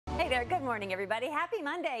there. Good morning, everybody. Happy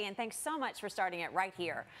Monday, and thanks so much for starting it right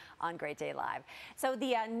here on Great Day Live. So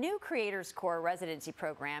the new Creators Corps residency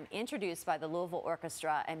program, introduced by the Louisville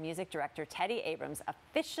Orchestra and music director Teddy Abrams,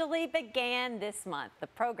 officially began this month. The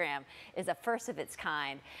program is a first of its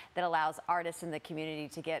kind that allows artists in the community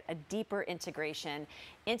to get a deeper integration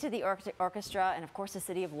into the orchestra and, of course, the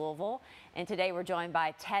city of Louisville. And today we're joined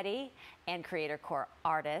by Teddy and Creator Corps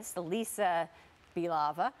artist Lisa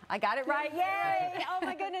Belava. I got it right. Yay! Oh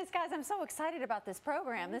my goodness, guys, I'm so excited about this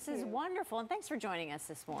program. This is wonderful, and thanks for joining us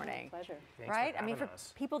this morning. Pleasure. Right? I mean, for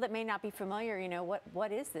people that may not be familiar, you know,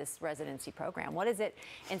 what is this residency program? What is it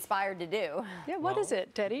inspired to do? Yeah, what is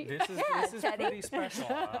it, Teddy? This is pretty special.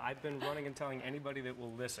 I've been running and telling anybody that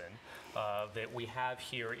will listen that we have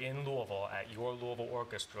here in Louisville at your Louisville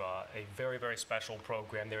Orchestra a very, very special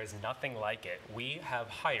program. There is nothing like it. We have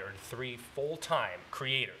hired 3 full-time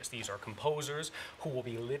creators. These are composers who will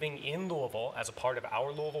be living in Louisville as a part of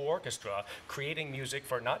our Louisville Orchestra, creating music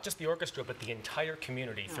for not just the orchestra, but the entire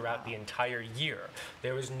community throughout the entire year.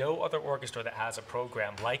 There is no other orchestra that has a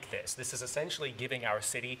program like this. This is essentially giving our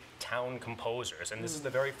city town composers, and this is the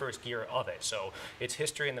very first year of it. So it's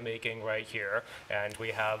history in the making right here, and we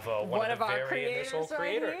have one of the very initial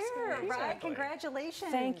creators. Right, exactly.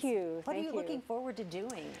 Congratulations. Thank you. What are you looking forward to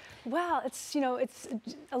doing? Well, it's, you know, it's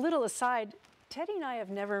a little aside. Teddy and I have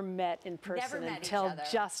never met in person until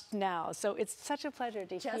just now, so it's such a pleasure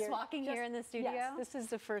to hear. Just walking here in the studio? Yes, this is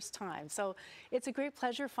the first time. So it's a great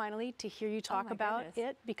pleasure finally to hear you talk about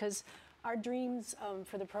it, because our dreams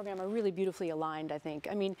for the program are really beautifully aligned, I think.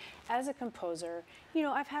 I mean, as a composer, you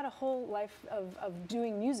know, I've had a whole life of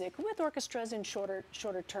doing music with orchestras in shorter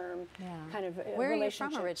term kind of relationships. Where are you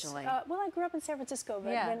from originally? Well, I grew up in San Francisco,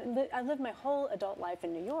 but I lived my whole adult life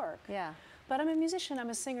in New York. Yeah. But I'm a musician, I'm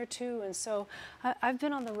a singer too, and so I've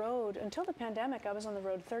been on the road, until the pandemic, I was on the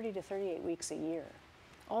road 30 to 38 weeks a year,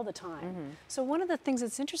 all the time. So one of the things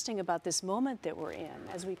that's interesting about this moment that we're in,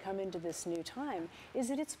 as we come into this new time, is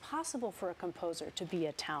that it's possible for a composer to be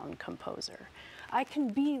a town composer. I can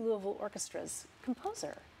be Louisville Orchestra's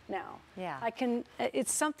composer now. Yeah. I can,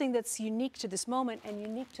 it's something that's unique to this moment and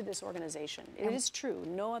unique to this organization. It is true,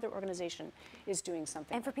 no other organization is doing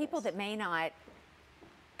something And for people that may not,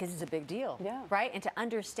 because it's a big deal, right? And to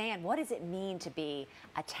understand, what does it mean to be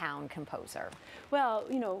a town composer? Well,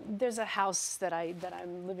 you know, there's a house that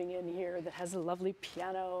I'm living in here that has a lovely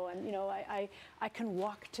piano, and you know, I can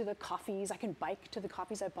walk to the coffees, I can bike to the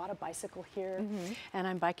coffees. I bought a bicycle here, and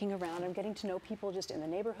I'm biking around. I'm getting to know people just in the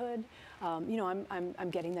neighborhood. You know, I'm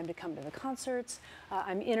getting them to come to the concerts.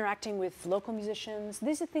 I'm interacting with local musicians.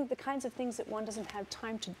 These are the kinds of things that one doesn't have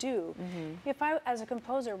time to do. If I, as a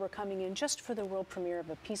composer, were coming in just for the world premiere of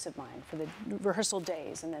a piece of mine, for the rehearsal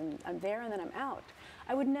days, and then I'm there and then I'm out,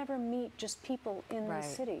 I would never meet just people in the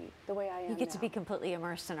city the way I am. You get now. to be completely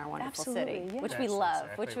immersed in our wonderful Absolutely, city, yes. which we love,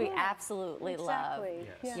 which we Yeah, absolutely love.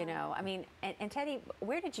 Yes. You know, I mean, and Teddy,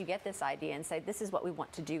 where did you get this idea and say, this is what we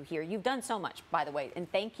want to do here? You've done so much, by the way,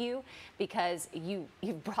 and thank you, because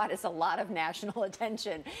you've brought us a lot of national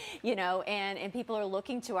attention, you know, and people are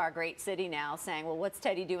looking to our great city now saying, well, what's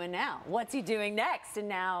Teddy doing now? What's he doing next? And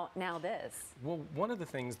now this. Well, one of the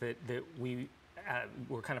things that we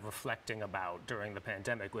were kind of reflecting about during the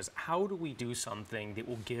pandemic was, how do we do something that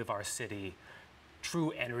will give our city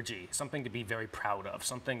true energy, something to be very proud of,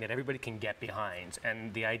 something that everybody can get behind.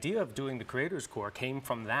 And the idea of doing the Creators Corps came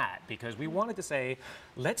from that, because we wanted to say,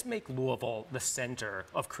 let's make Louisville the center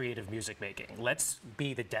of creative music making. Let's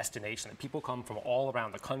be the destination that people come from all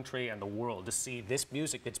around the country and the world to see this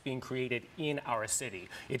music that's being created in our city.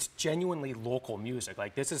 It's genuinely local music.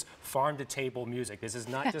 Like, this is farm to table music. This is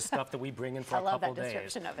not just stuff that we bring in for a couple days.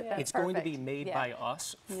 Description of it. That's it's going to be made by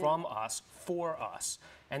us, from us, for us.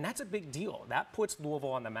 And that's a big deal. That puts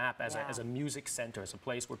Louisville on the map as a music center, as a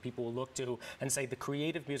place where people will look to and say, the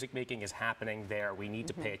creative music making is happening there. We need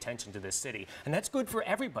to pay attention to this city. And that's good for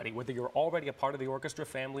everybody, whether you're already a part of the orchestra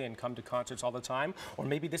family and come to concerts all the time, or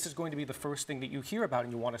maybe this is going to be the first thing that you hear about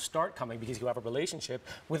and you want to start coming because you have a relationship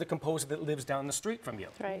with a composer that lives down the street from you.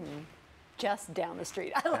 That's right. Just down the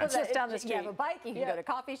street. I love that. Just down the street. You have a bike, you can go to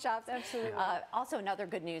coffee shops. Absolutely. Also, another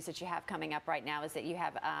good news that you have coming up right now is that you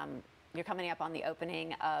have you're coming up on the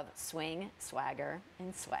opening of Swing, Swagger,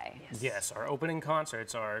 and Sway. Yes, our opening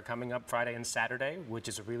concerts are coming up Friday and Saturday, which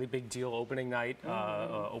is a really big deal. Opening night,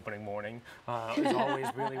 opening morning is always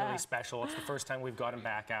really, really special. It's the first time we've gotten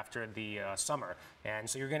back after the summer. And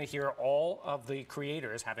so you're going to hear all of the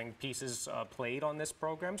creators having pieces played on this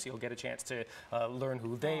program, so you'll get a chance to learn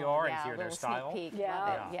who they are and hear their style. Sneak peek.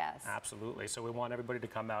 Yes. Absolutely. So we want everybody to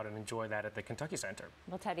come out and enjoy that at the Kentucky Center.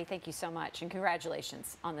 Well, Teddy, thank you so much, and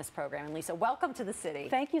congratulations on this program. program. And Lisa, welcome to the city.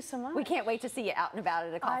 Thank you so much. We can't wait to see you out and about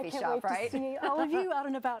at a coffee I can't shop, wait right? to see all of you out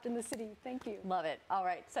and about in the city. Thank you. Love it. All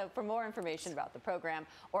right. So for more information about the program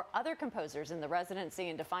or other composers in the residency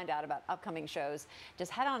and to find out about upcoming shows,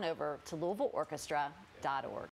 just head on over to LouisvilleOrchestra.org.